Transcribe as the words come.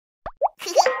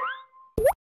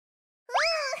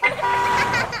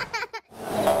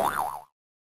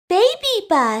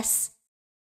BabyBus.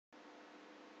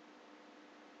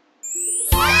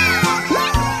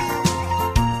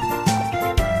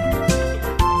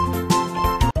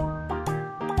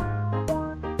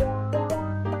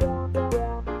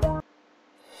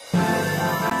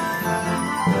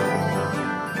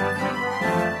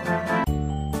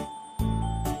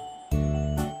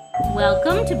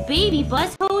 Welcome to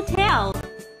BabyBus Hotel.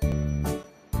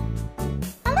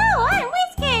 Hello, I'm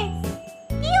Whiskers.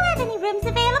 Do you have any rooms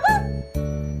available?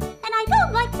 And I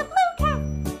don't like the blue cat.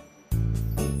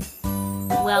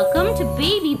 Welcome to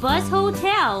BabyBus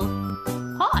Hotel.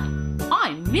 Hi,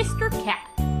 I'm Mr. Cat.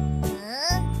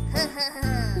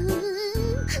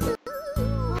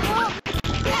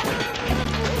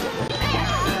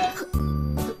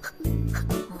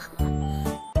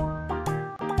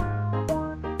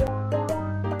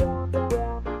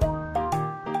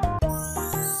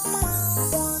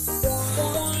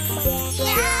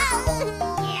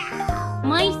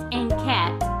 Mice and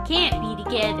cats can't be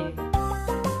together.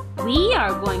 We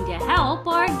are going to help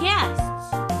our guests.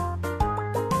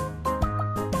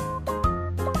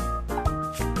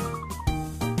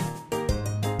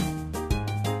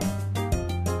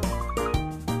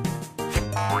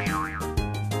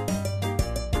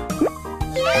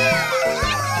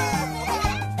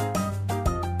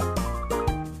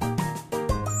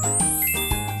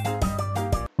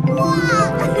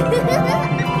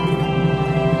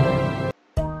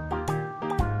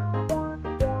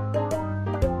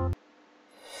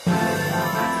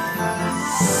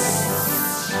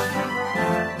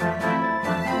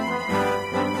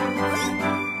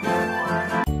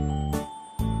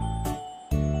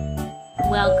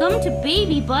 Welcome to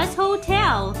BabyBus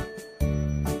Hotel.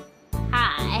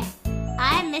 Hi,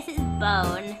 I'm Mrs.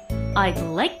 Bone. I'd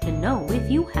like to know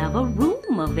if you have a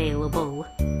room available.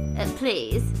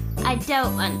 Please, I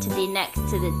don't want to be next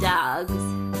to the dogs.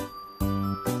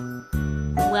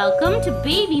 Welcome to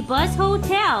BabyBus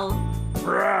Hotel.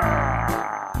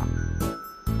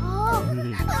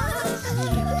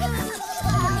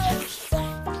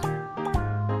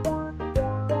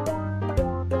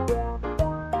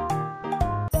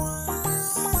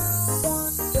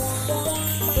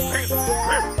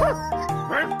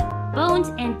 Bones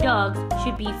and dogs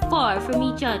should be far from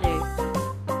each other.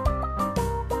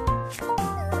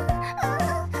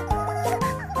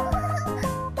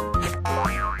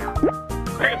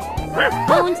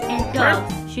 Bones and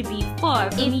dogs should be far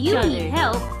from each other. If you need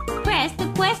help, press the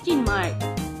question mark.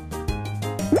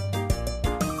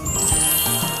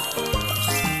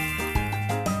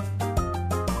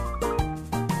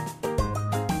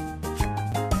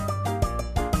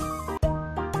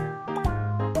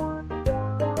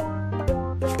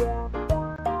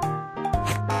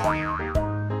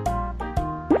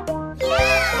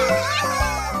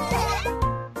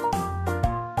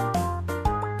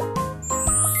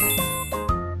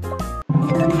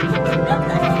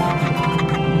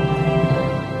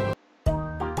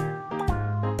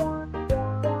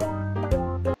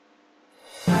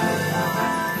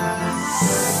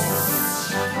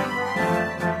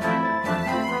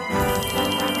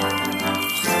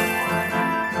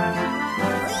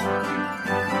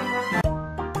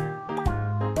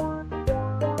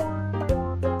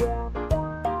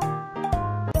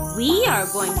 We are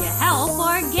going to help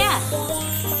our guests.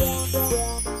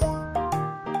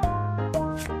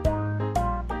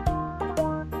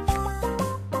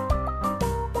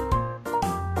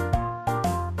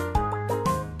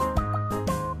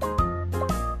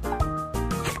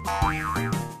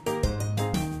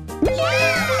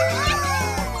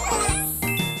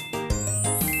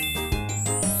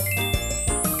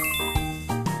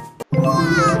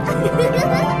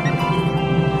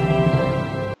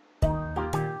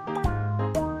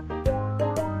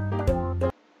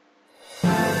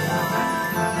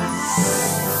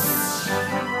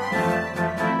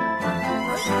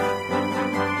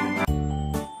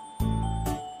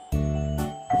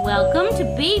 Welcome to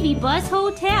BabyBus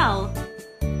Hotel.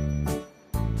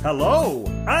 Hello,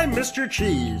 I'm Mr.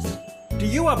 Cheese. Do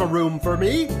you have a room for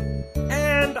me?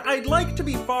 And I'd like to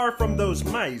be far from those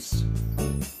mice.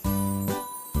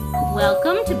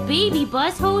 Welcome to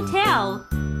BabyBus Hotel.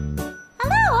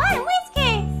 Hello, I'm Whiskers.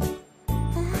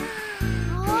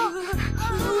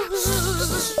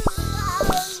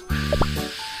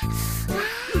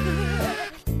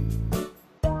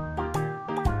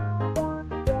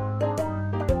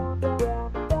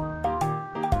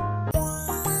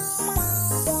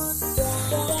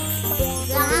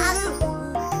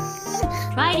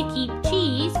 Try to keep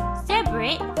cheese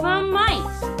separate from mice.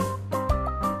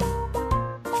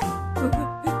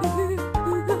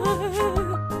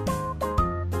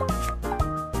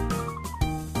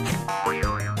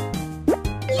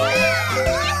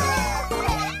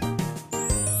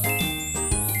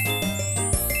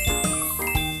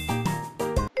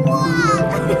 We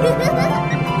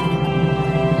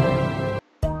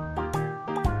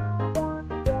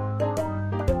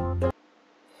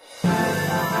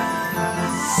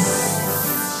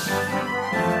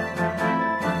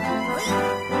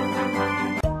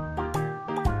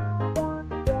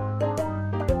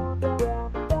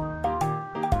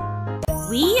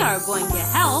are going to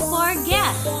help our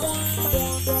guests.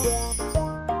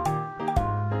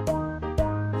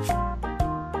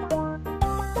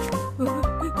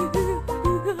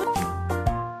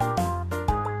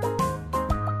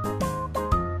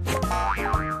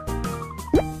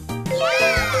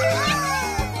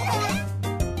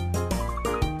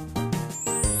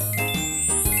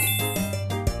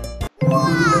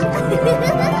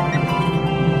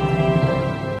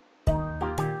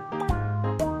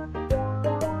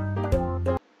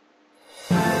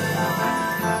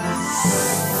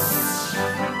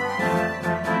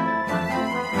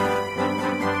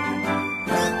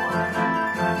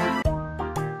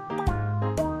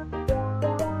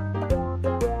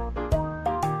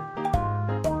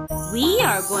 We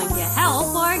are going to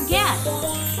help our guests.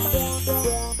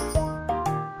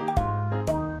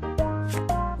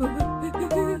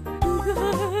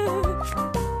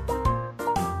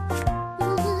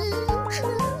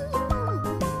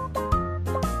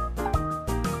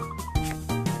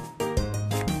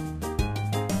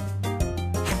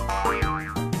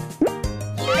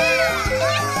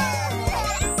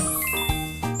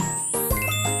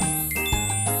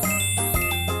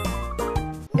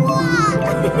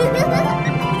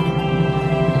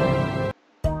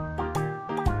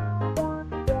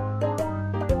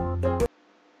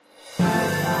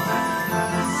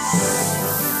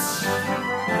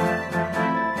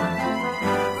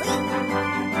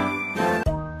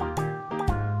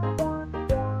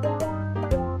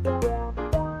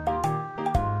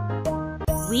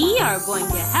 We are going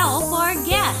to help our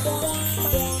guests.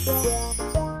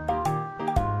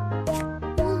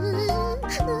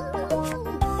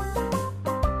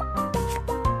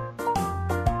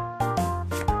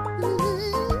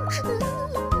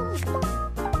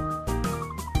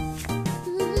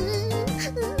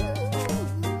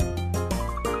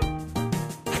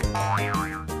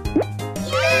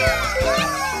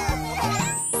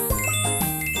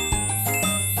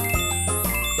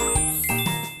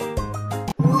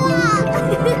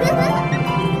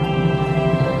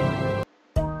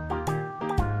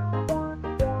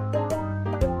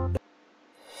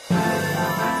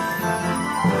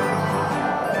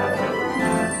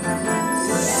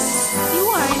 You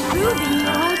are improving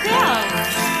your hotel.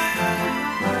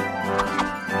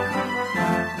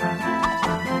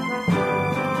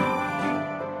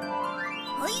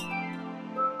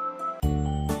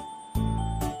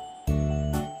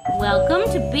 Welcome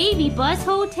to BabyBus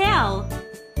Hotel.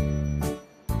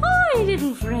 Hi,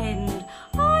 little friend.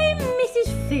 I'm Mrs.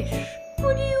 Fish.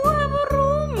 Would you have a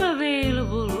room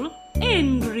available?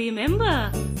 And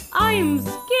remember, I'm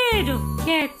scared of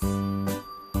cats.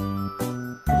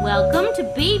 Welcome to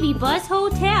BabyBus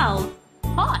Hotel.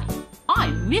 Hi,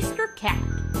 I'm Mr. Cat.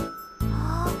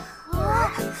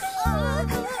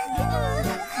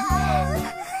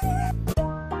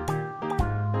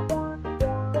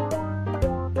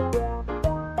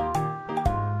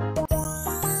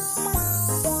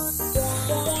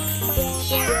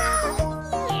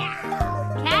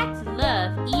 Cats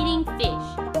love eating fish.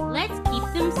 Let's keep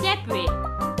them separate.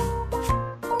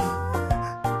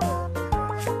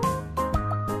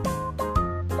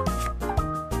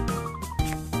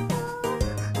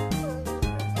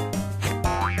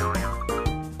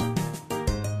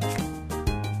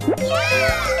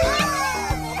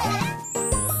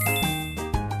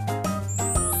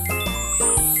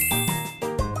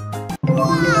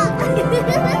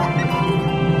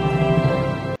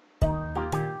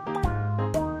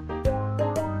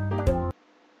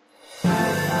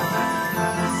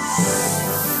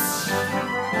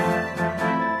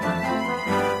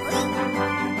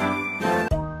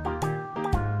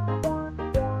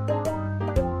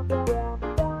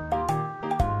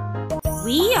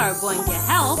 We are going to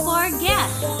help our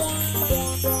guests.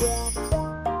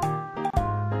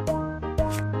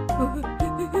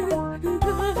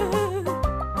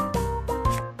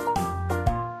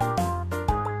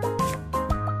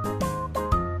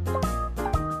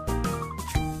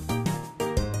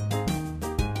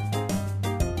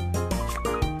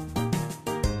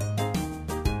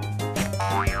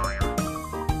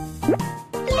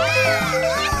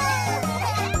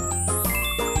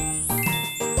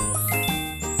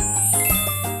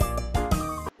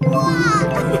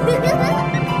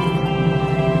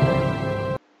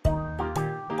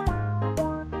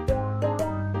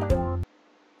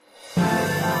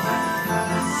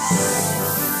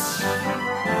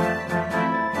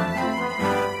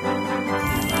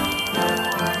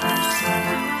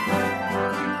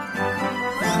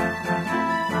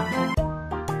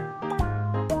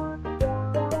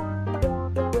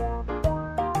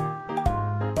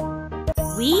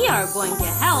 We are going to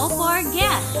help our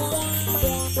guest.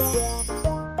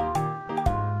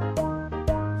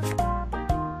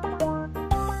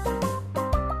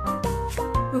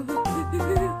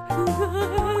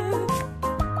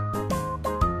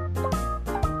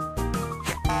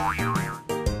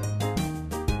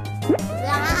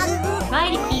 Try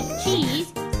to keep cheese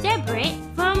separate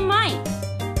from mice.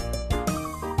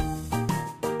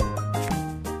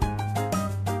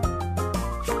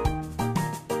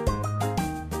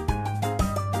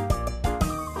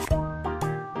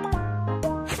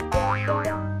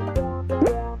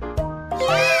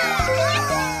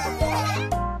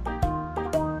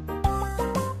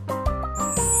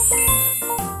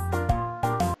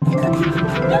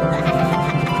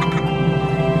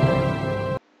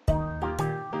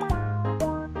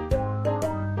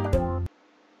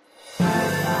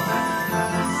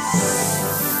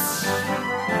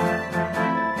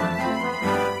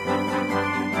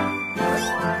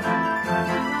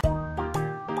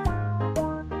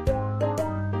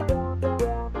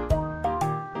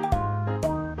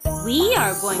 We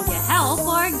are going to help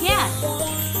our guest.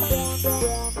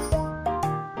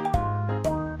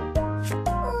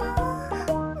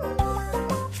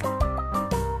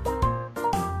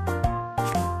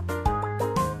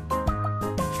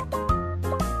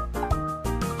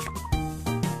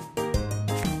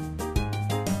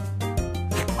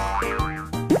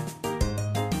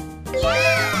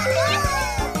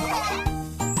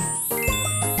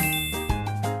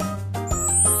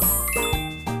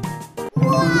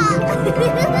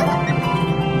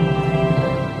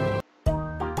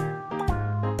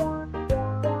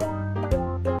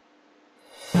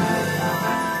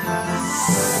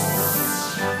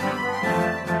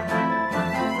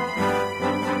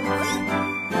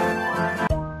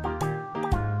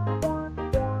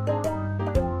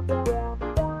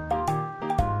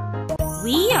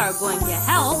 We are going to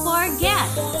help our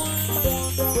guest.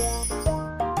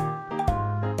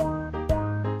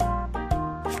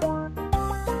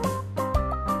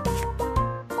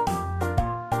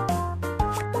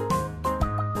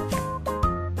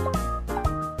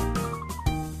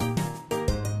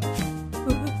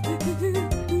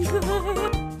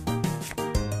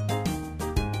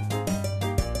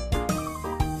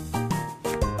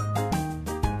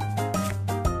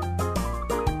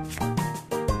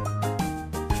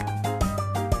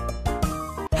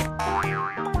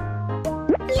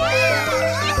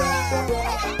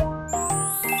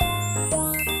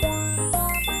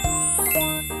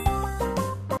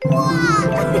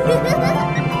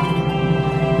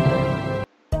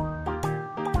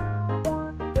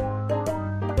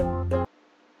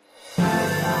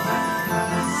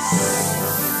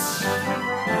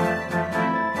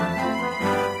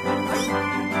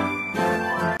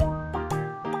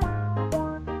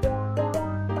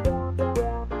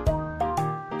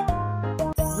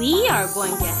 We are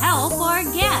going to help our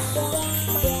guest.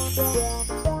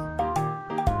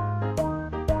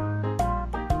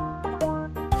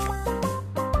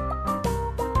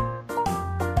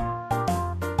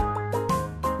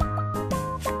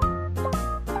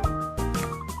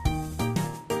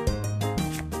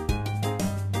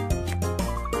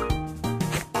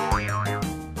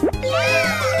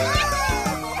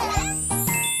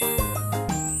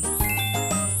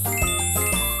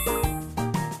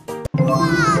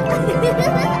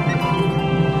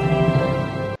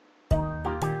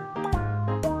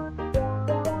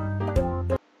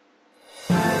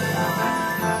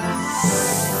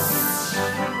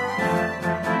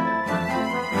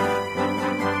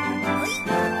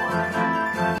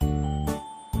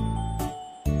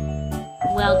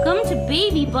 Welcome to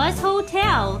BabyBus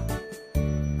Hotel.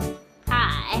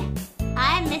 Hi,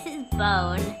 I'm Mrs.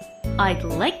 Bone. I'd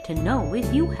like to know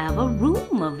if you have a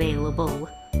room available.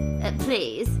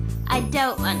 Please, I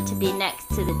don't want to be next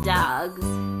to the dogs.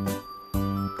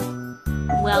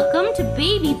 Welcome to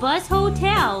BabyBus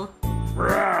Hotel.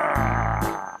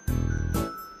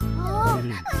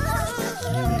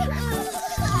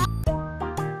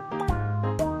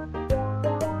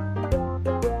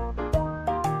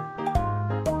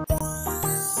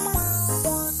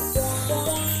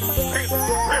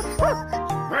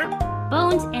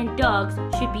 Bones and dogs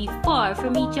should be far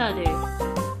from each other.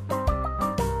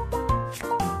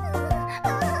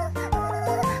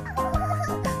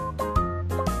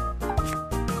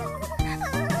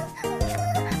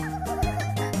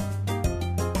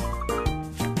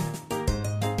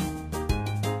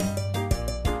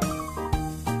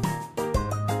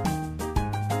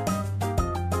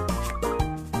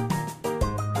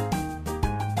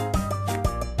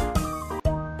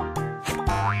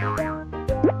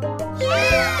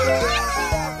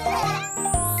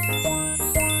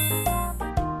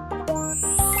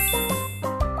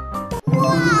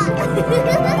 We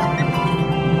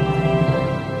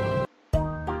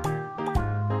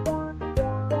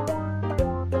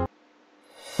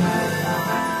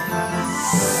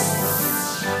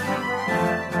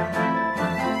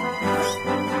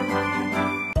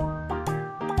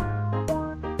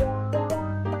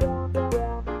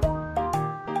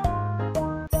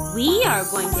are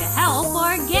going to help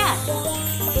our guests.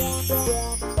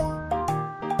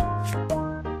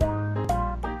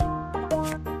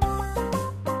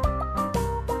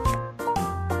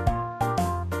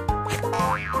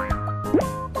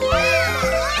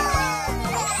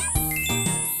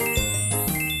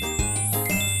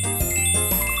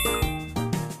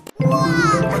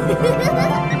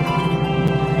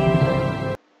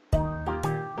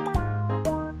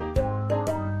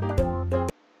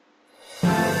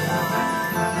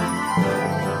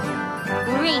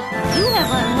 Great! You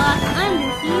have unlocked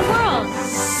undersea worlds!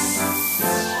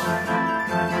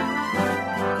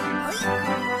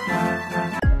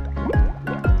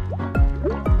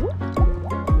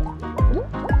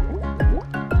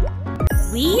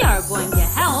 We are going to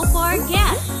help our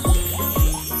guests.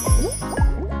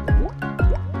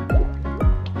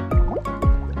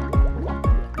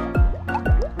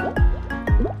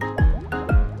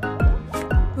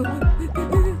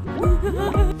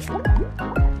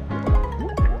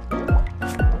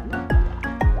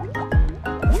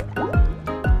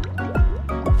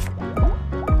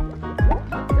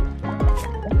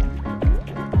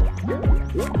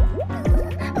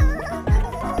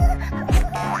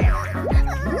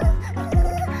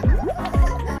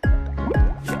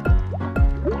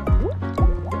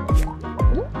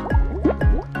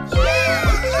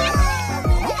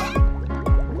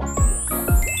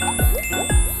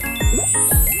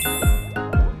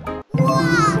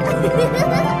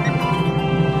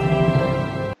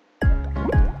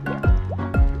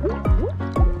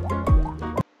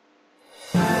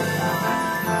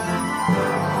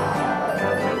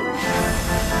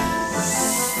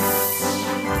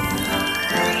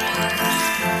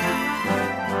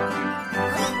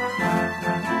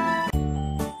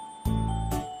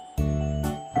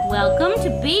 Welcome to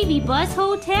BabyBus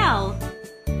Hotel.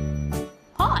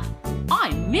 Hi,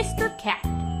 I'm Mr. Cat.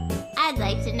 I'd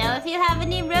like to know if you have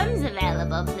any rooms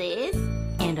available, please.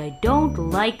 And I don't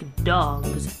like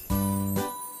dogs.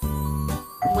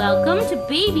 Welcome to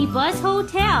BabyBus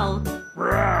Hotel.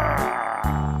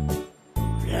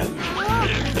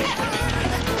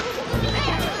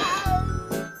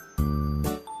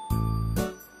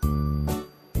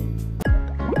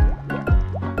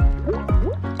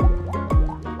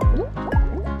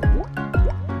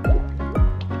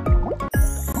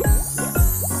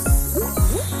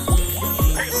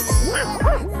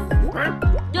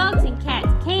 Dogs and cats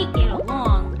can't get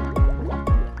along.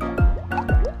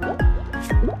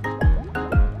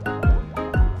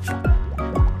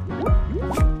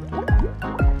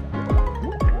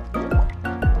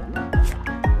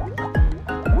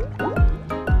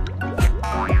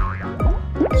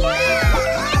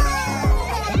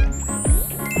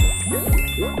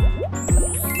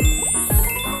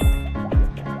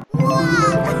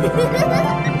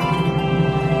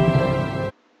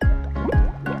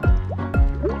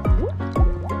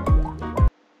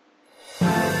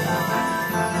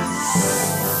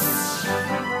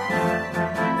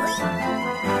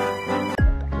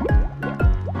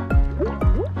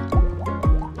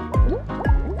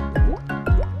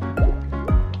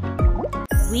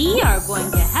 We are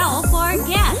going to help our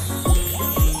guests.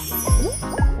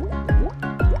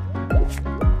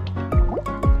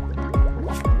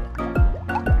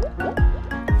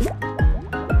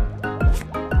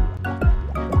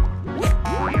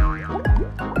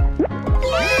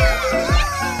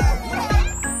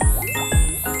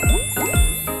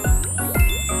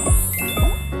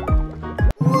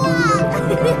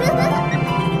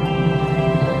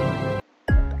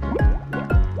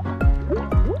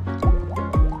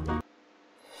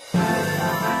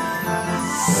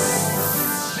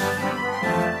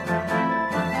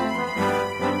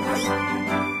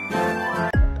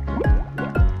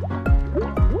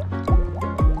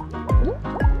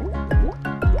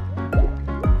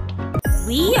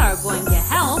 We are going to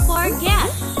help our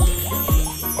guests.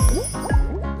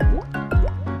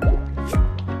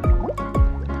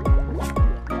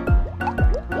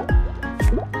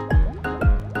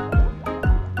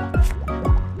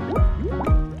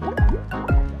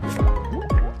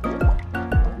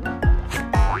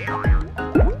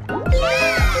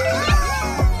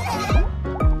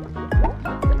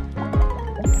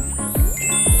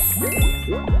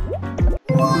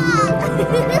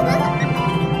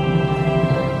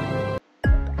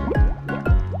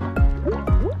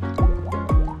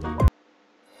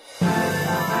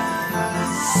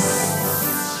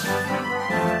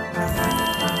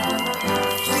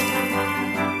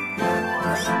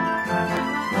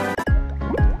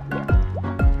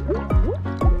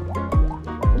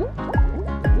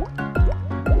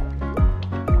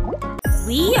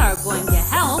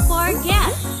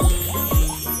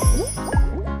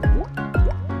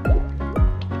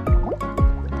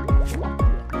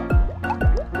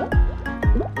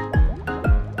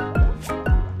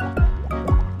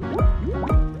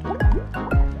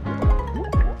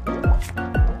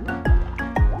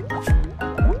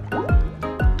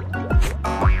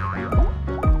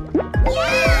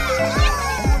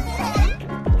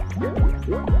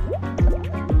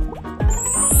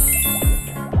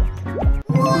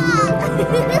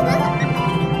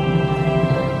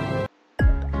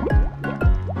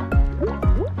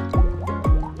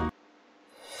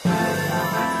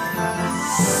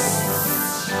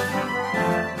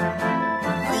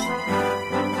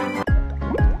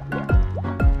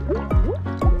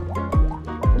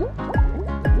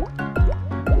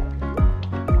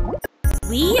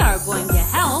 We are going to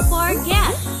help our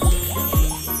guests.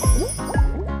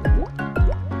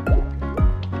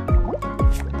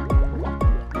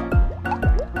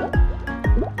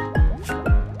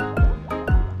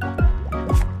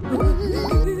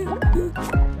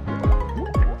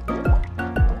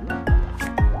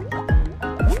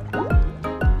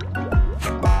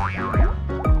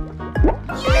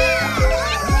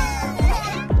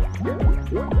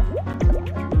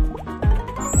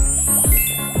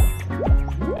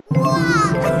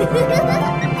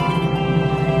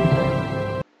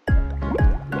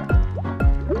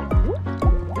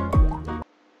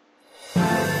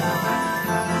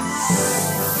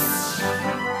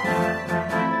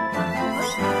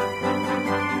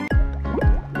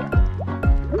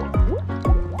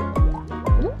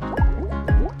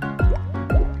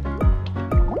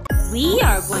 We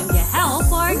are going to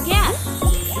help our guests.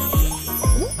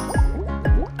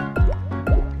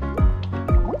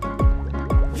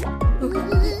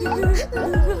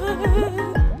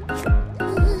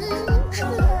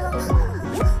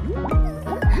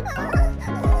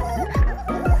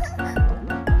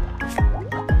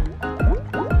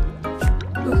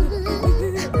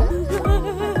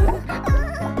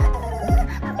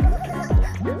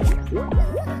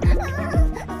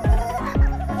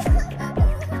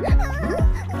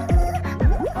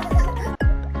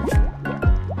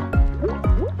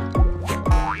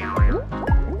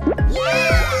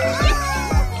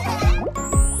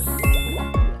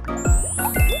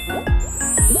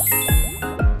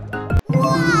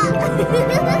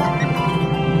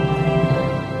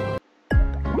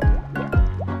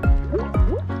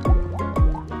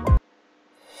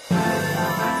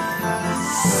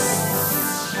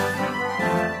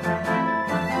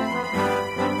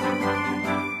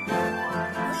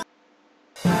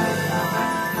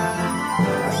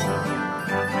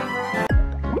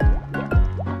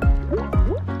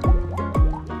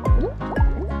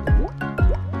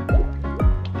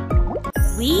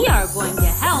 We are going to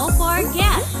help our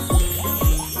guests.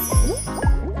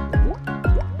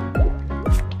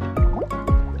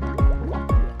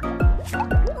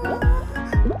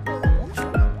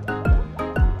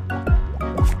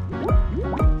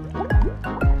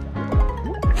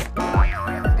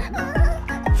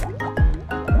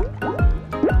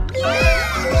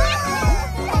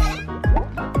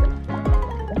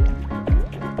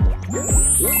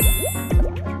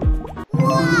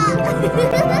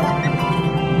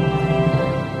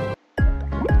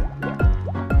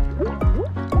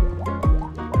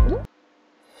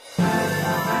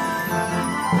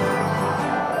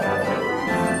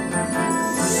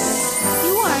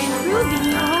 You are improving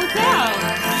your hotel.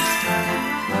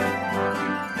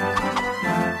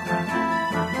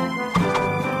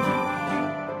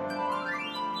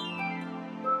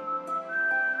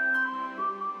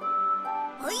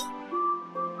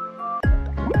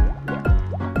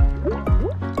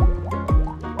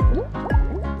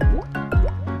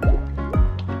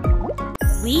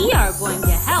 We are going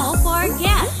to help our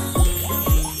guests.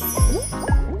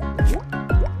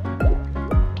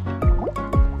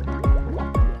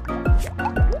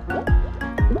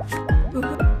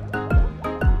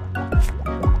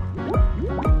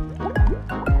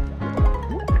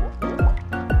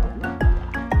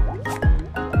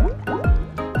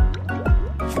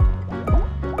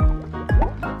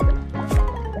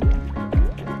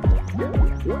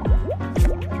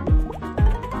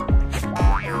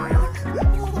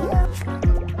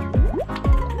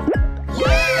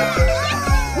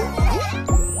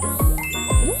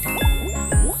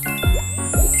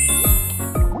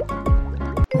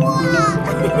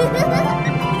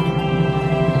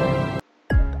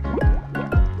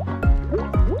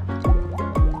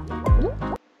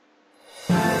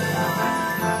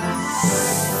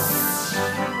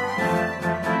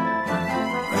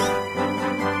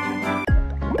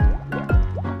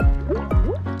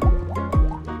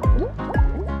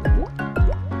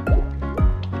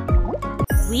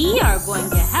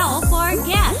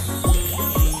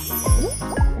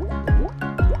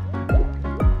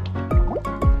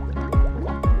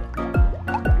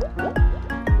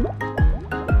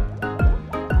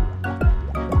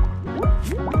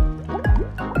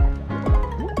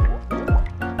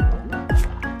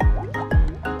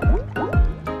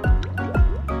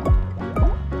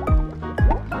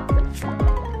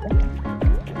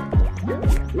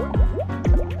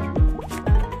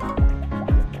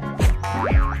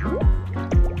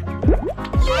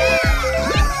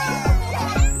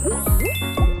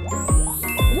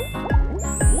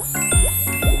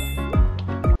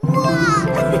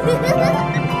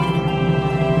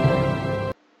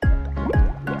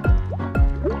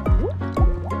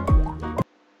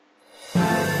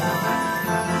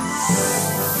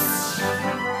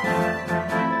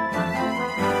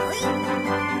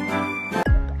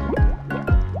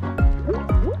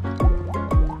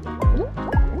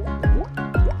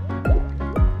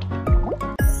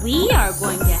 We are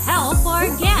going to help our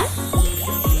guests.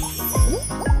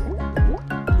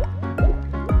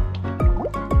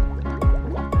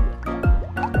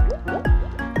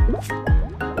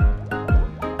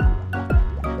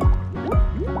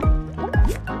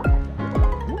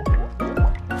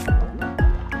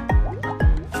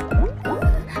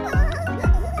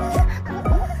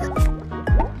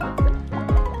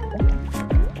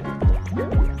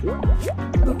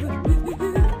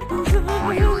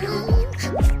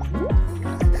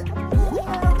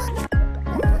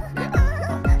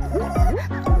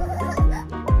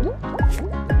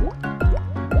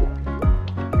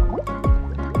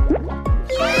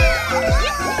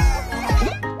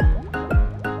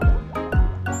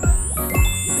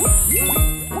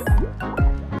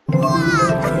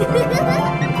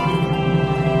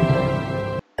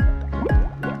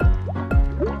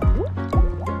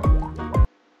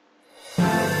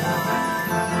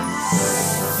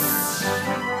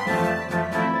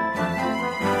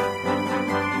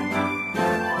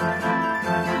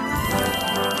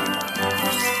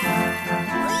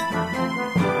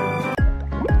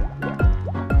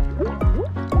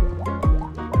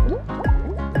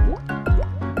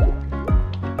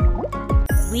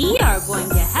 We are going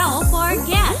to help our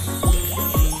guests.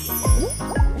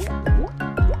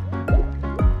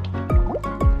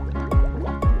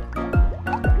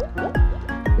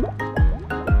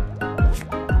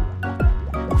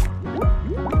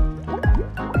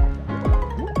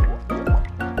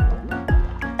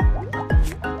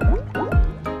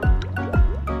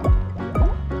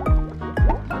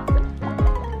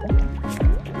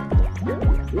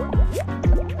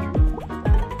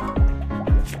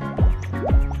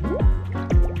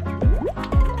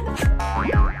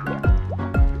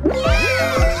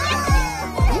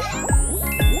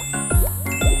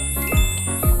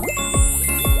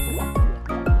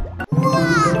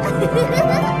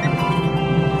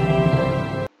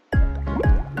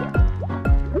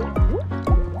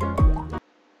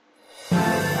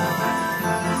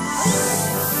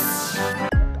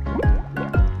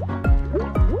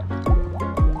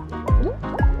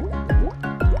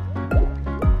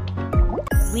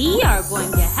 We are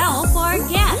going to help our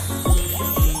guests.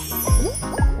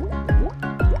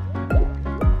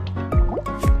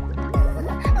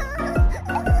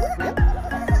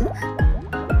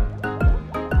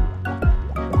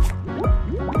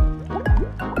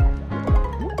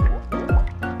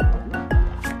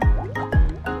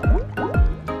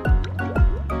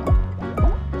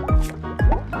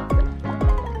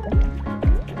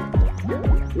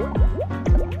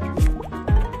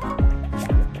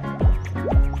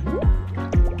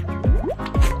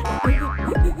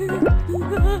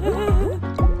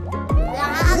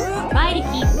 Try to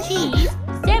keep cheese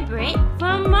separate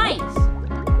from mice.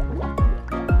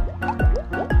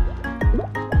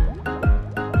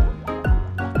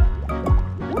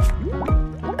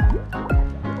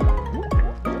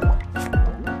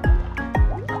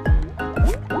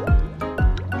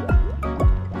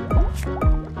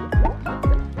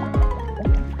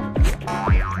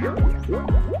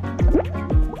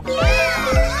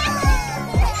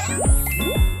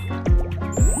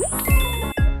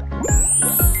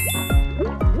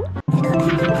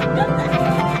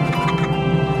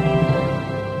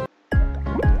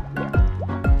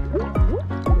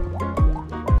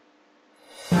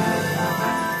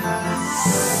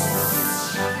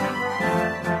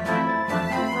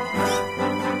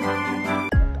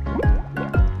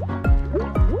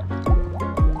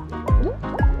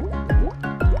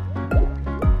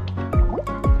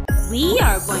 We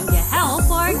are going to help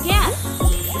our guests.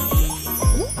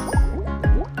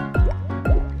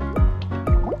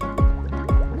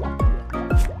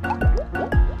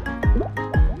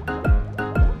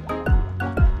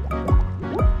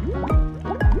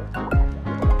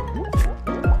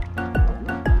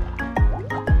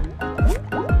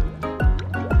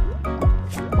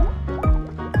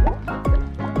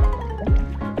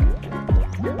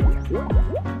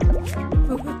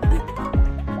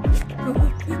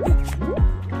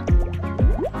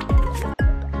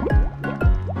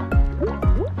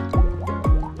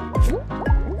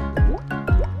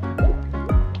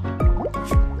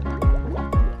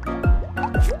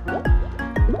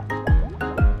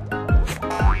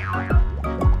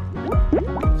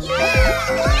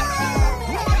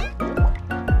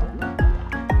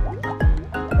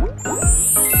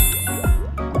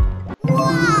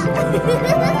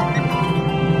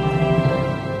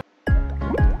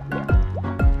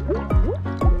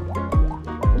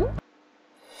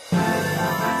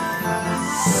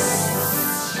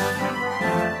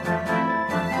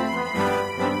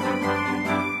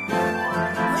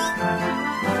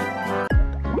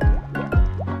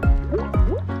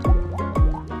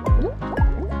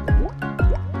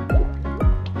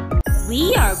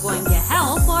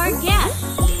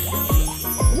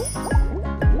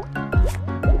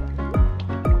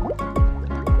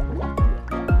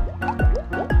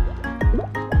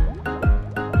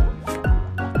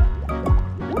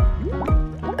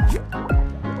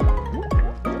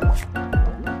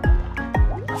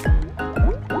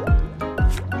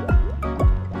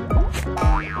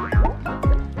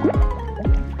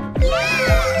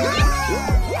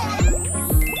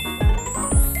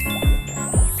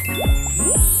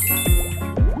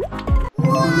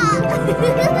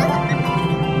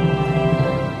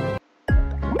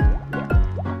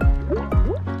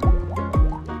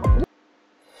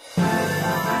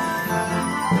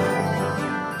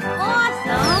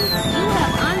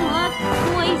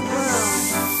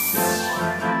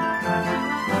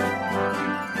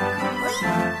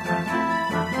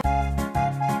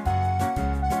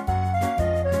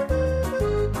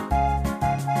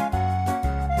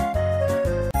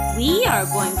 We are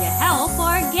going to help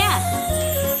our guests.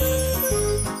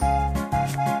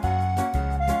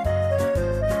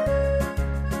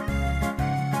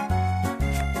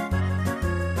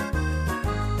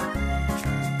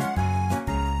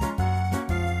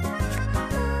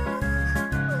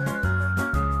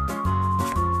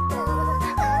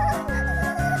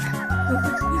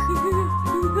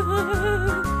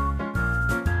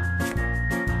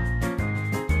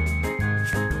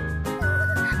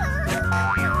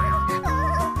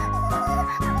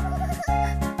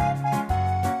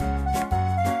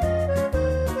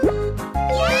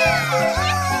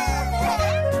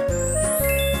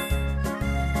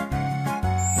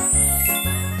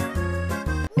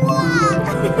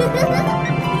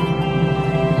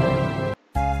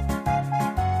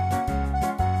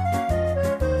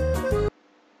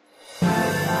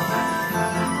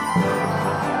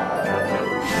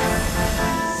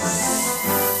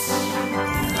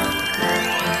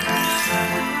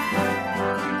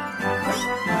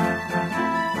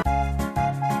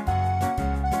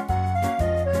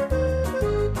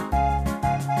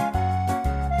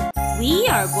 We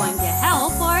are going to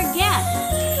help our guests.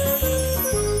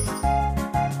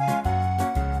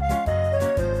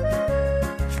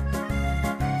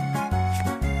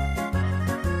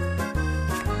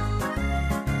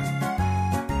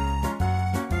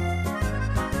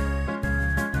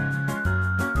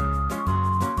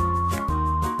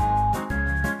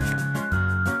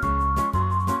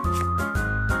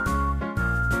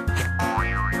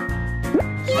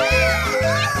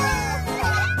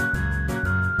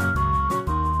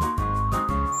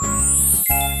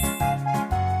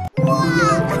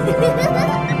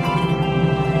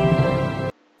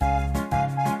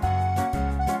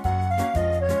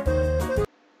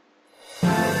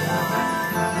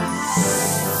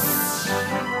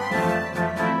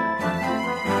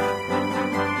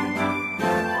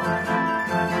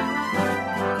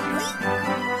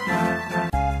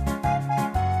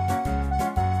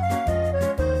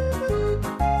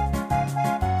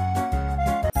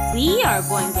 We are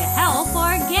going to help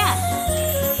our guests.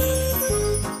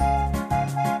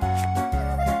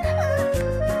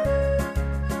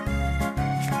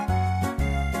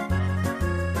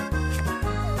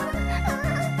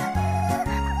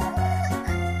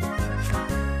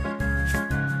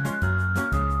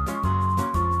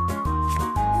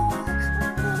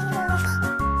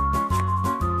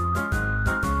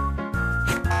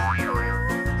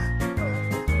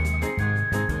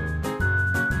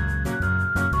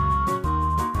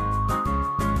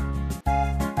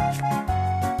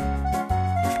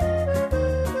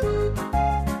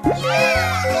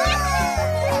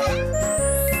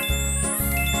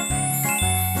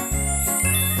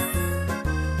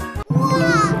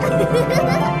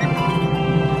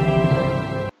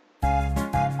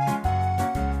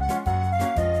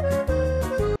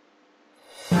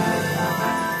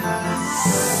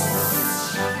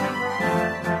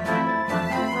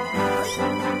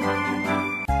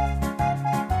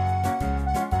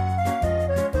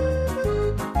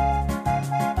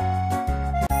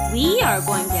 We are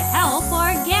going to help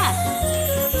our guests.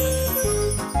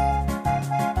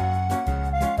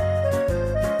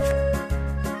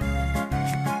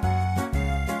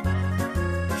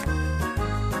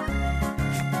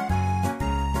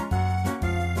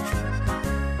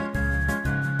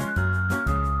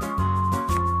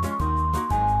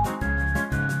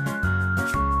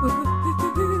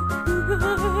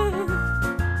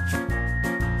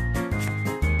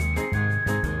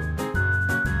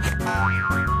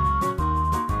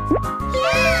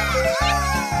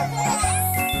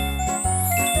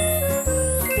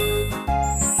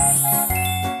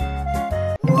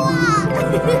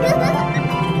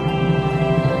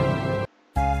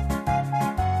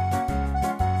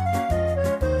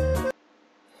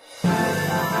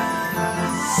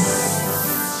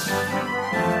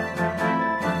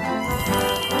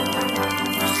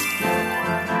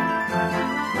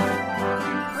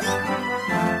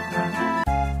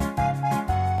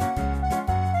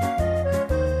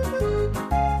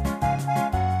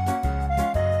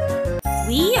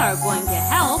 We are going to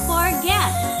help our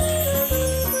guests.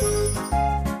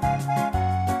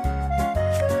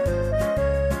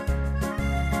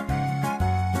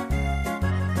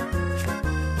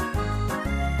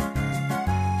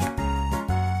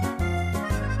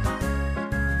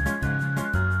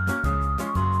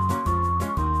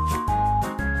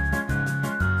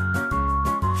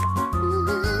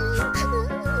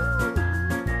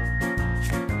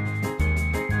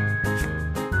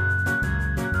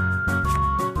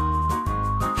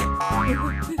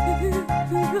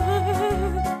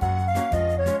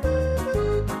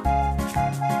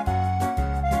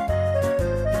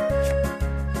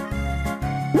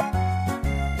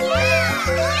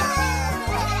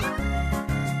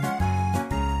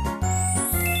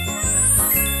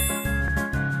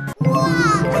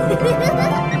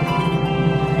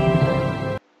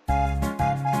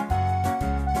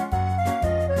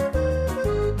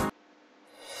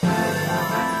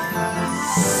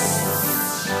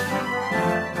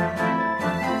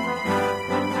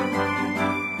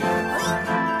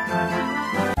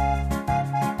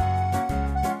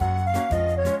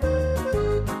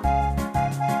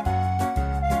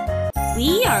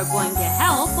 are going to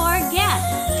help our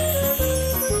guests.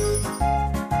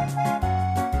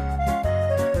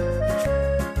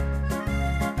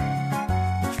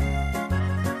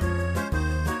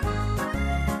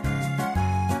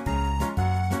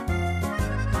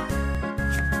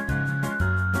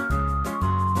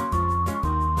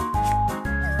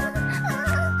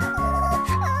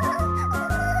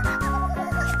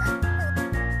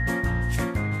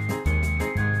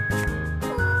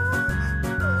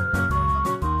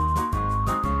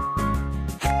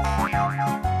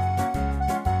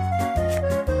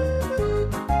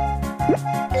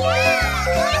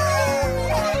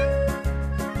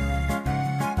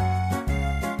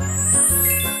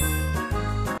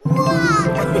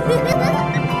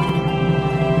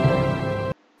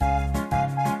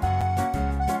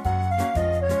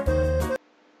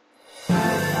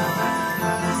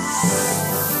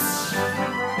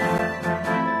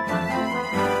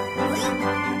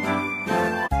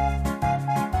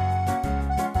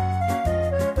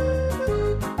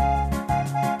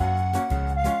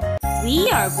 We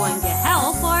are going to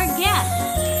help our guests.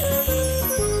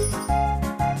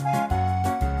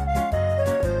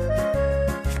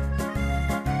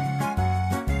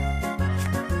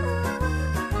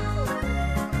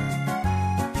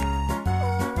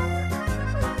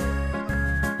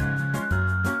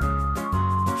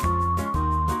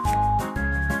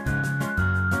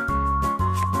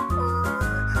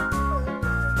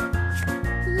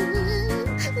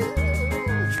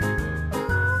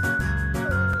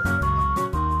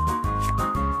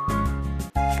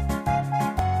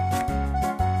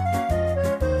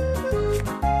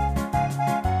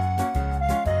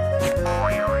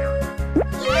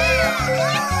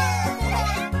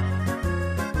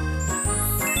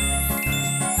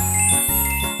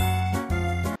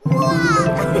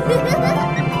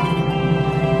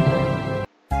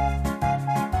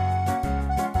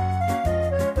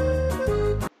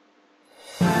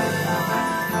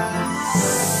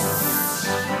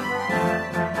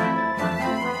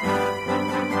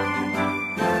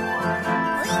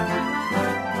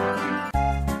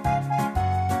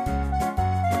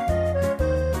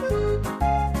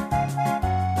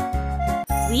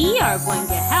 We are going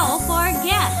to help our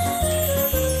guests.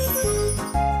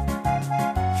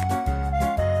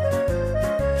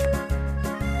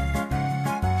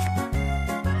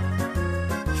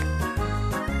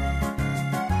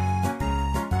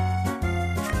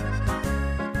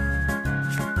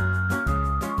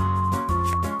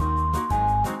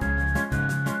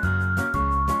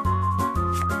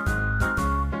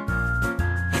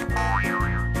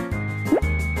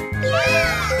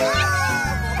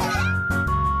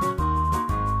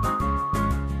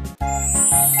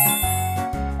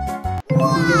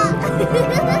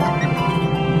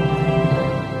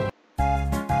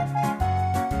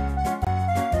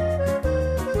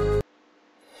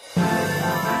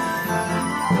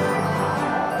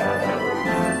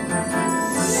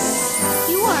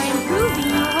 You are improving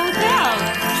your hotel.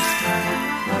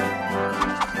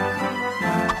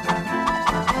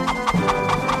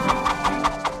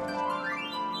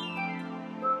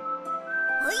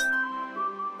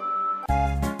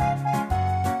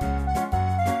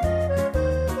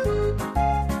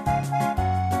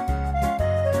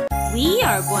 We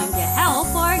are going to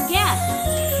help our guests.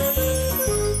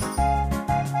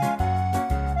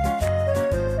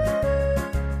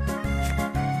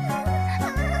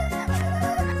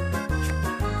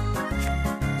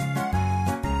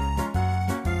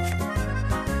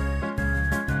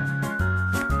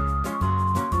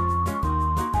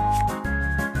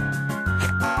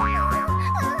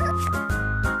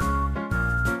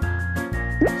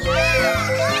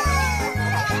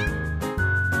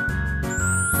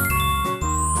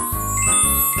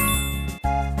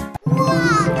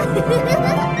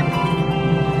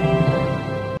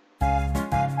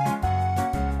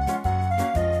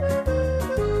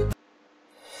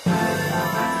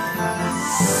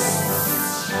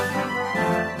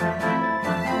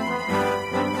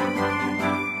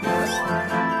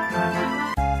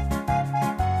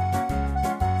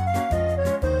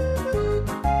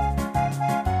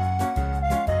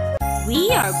 We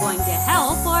are going to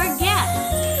help our guests.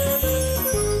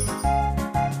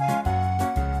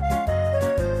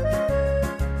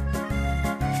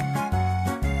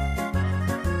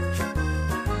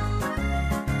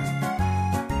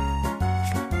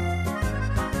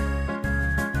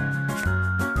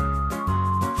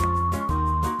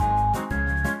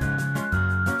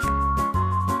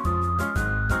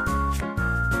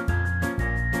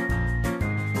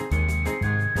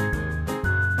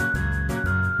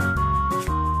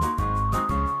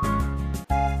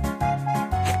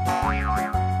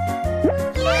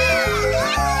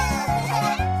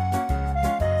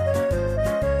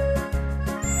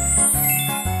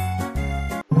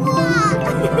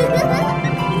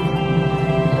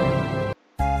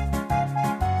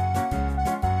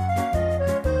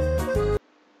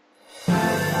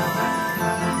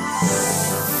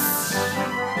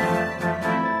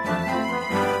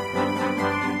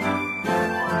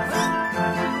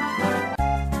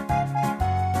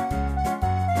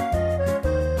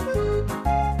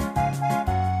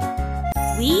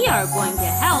 are going to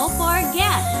help our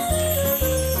guests.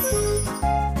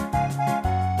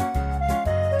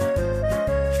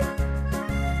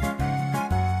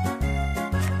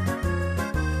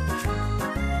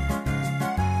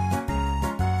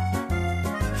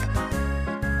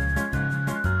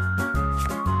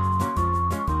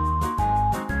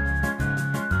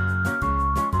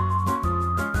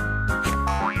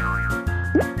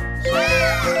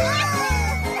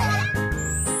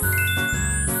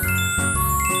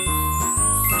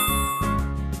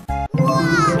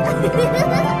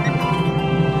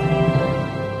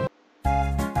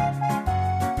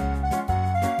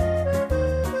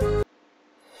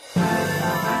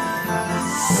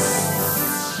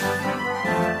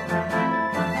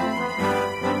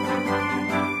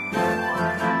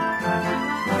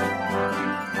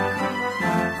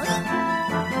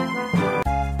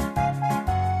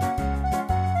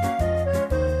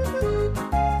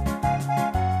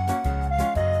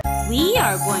 We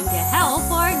are going to help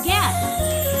our guests.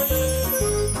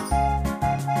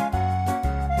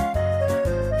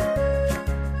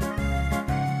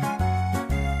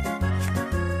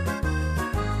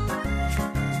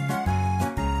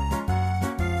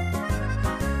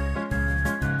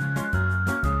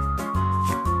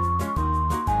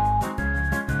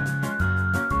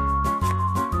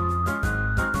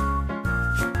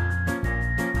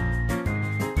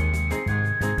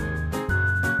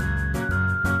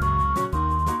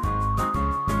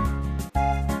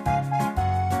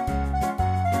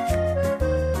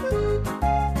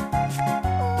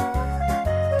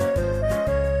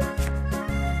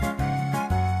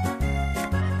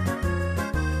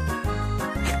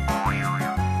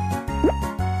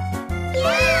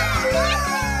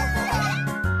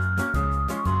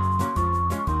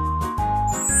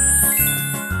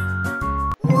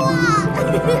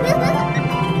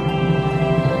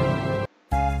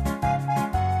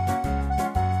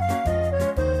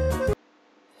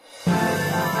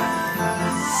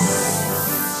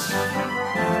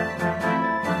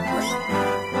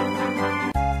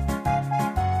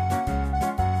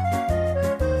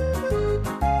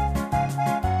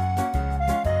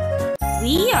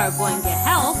 We are going to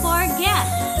help our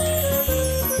guests.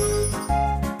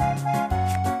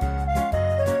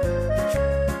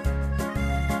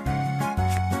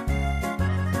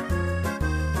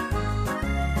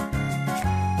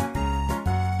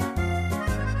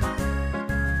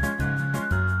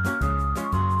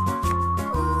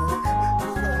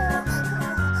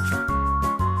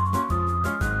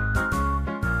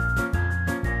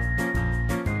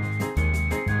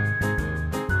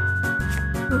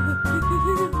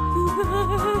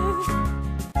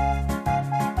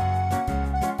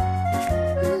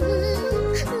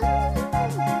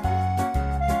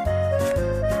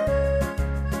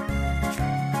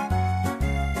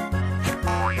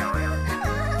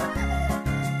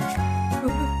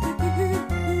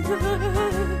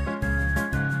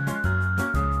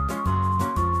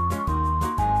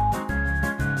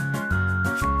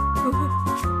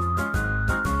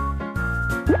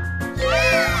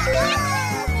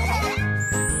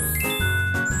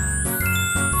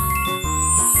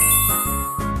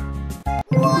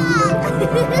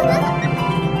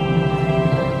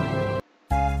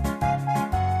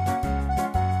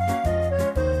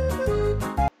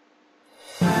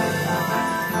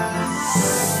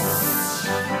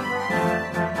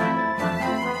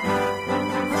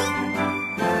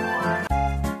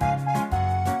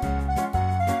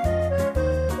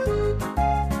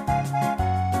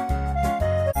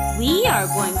 We are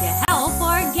going to help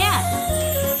our guests.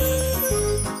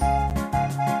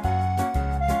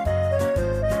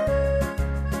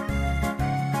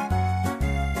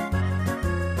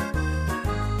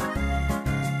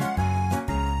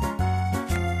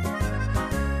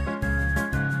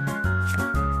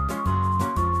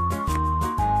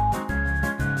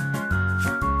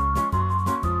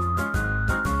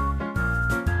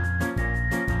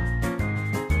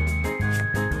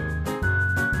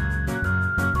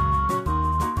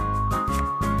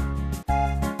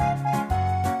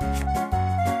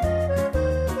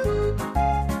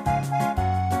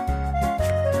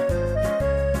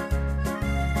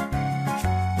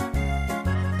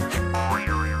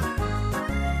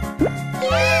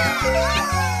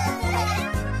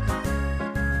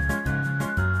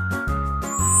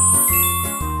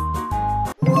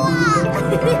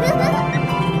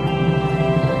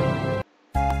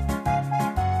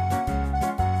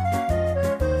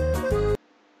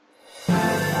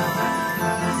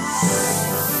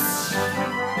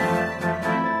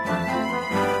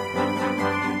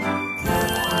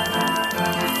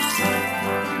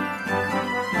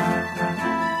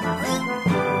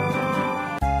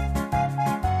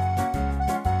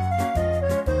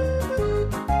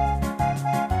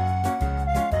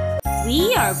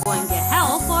 we are going